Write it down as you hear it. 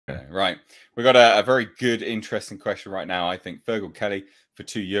Right. We've got a very good, interesting question right now. I think Fergal Kelly for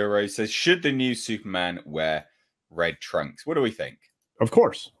 €2 says, should the new Superman wear red trunks? What do we think? Of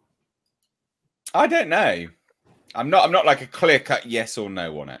course. I don't know. I'm not like a clear-cut yes or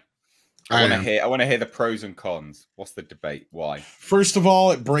no on it. I want to hear the pros and cons. What's the debate? Why? First of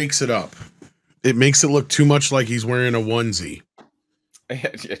all, it breaks it up. It makes it look too much like he's wearing a onesie.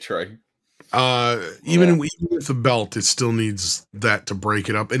 Yeah, true. Even with the belt, it still needs that to break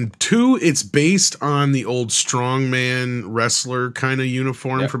it up. And two, it's based on the old strongman wrestler kind of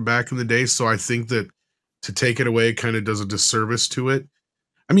uniform from back in the day. So I think that to take it away kind of does a disservice to it.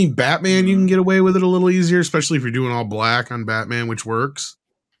 I mean, Batman, you can get away with it a little easier, especially if you're doing all black on Batman, which works.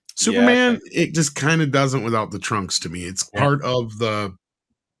 Superman, it just kind of doesn't without the trunks to me. It's part of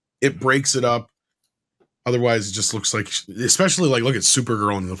it breaks it up. Otherwise, it just looks like, especially like, look at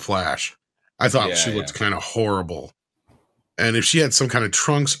Supergirl in The Flash. I thought she looked kind of horrible. And if she had some kind of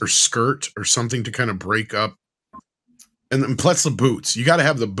trunks or skirt or something to kind of break up, and plus the boots, you got to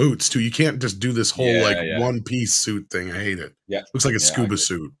have the boots too. You can't just do this whole one piece suit thing. I hate it. Yeah. Looks like a scuba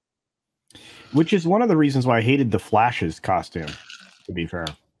suit. Which is one of the reasons why I hated the Flash's costume, to be fair.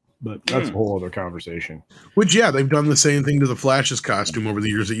 But that's a whole other conversation. Which, they've done the same thing to the Flash's costume over the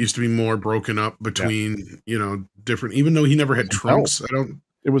years. It used to be more broken up between, different, even though he never had trunks.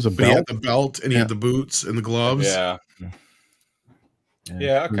 It was a belt. He had the belt and he had the boots and the gloves. Yeah,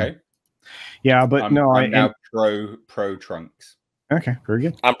 okay. Yeah, but I'm now pro trunks. Okay, very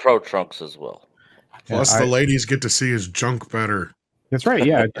good. I'm pro trunks as well. Plus, the ladies get to see his junk better. That's right.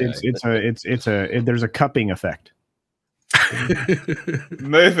 Yeah, there's a cupping effect.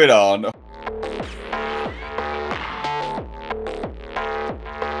 Moving on.